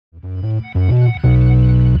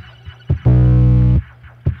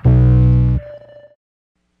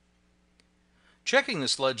Checking the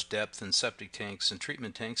sludge depth in septic tanks and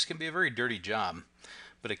treatment tanks can be a very dirty job,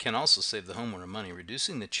 but it can also save the homeowner money,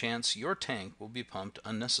 reducing the chance your tank will be pumped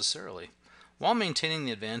unnecessarily. While maintaining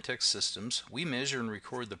the AdvanTex systems, we measure and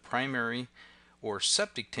record the primary or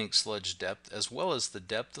septic tank sludge depth as well as the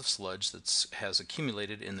depth of sludge that has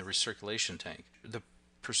accumulated in the recirculation tank. The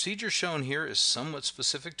procedure shown here is somewhat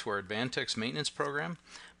specific to our AdvanTex maintenance program,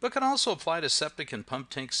 but can also apply to septic and pump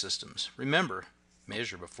tank systems. Remember,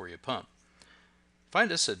 measure before you pump.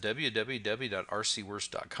 Find us at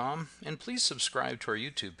www.rcworst.com and please subscribe to our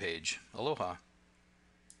YouTube page. Aloha.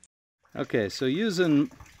 Okay, so using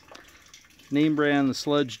name brand the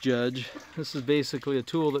Sludge Judge, this is basically a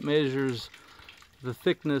tool that measures the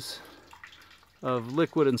thickness of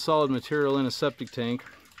liquid and solid material in a septic tank.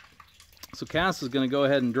 So Cass is going to go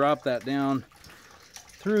ahead and drop that down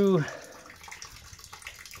through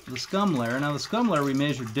the scum layer. Now the scum layer we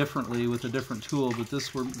measure differently with a different tool, but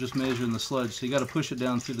this we're just measuring the sludge, so you got to push it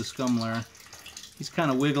down through the scum layer. He's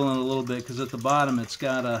kind of wiggling a little bit because at the bottom it's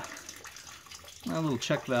got a little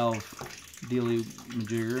check valve dealy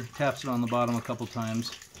majigger. Taps it on the bottom a couple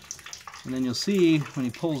times, and then you'll see when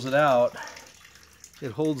he pulls it out,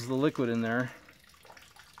 it holds the liquid in there.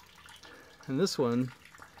 And this one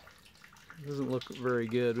doesn't look very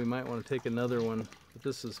good. We might want to take another one. But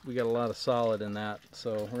this is, we got a lot of solid in that,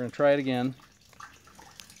 so we're going to try it again.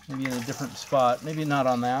 Maybe in a different spot. Maybe not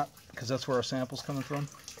on that, because that's where our sample's coming from.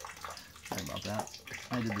 Sorry about that.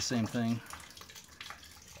 I did the same thing.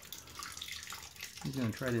 He's going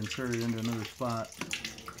to try to insert it into another spot.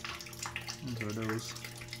 There's our dose.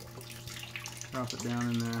 Drop it down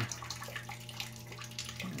in there.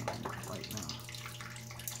 Light now.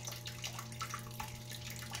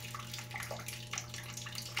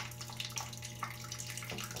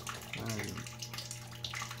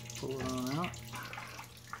 Pull it on out.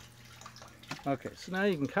 Okay, so now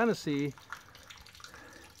you can kind of see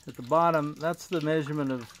at the bottom, that's the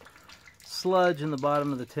measurement of sludge in the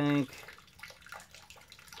bottom of the tank.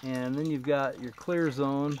 And then you've got your clear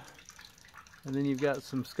zone, and then you've got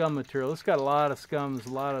some scum material. It's got a lot of scums,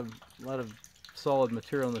 a lot of solid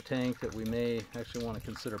material in the tank that we may actually want to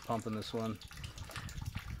consider pumping this one.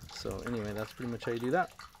 So anyway, that's pretty much how you do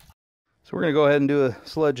that. So we're going to go ahead and do a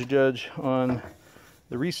sludge judge on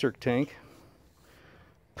the recirc tank.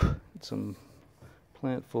 Put some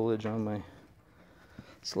plant foliage on my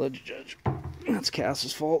sludge judge. That's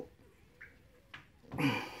Cass's fault.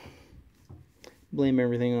 Blame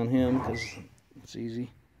everything on him because it's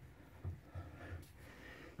easy.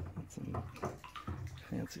 Got some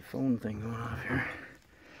fancy phone thing going on here.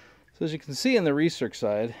 So as you can see on the recirc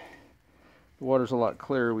side, the water's a lot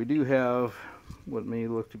clearer. We do have what may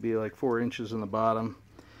look to be like 4 inches in the bottom,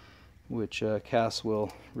 which Cass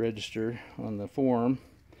will register on the form,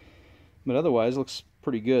 but otherwise looks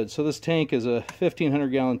pretty good. So this tank is a 1,500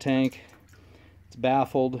 gallon tank. It's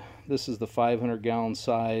baffled. This is the 500 gallon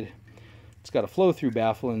side. It's got a flow-through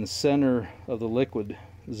baffle in the center of the liquid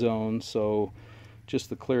zone, so just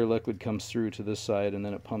the clear liquid comes through to this side and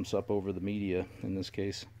then it pumps up over the media in this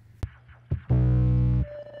case.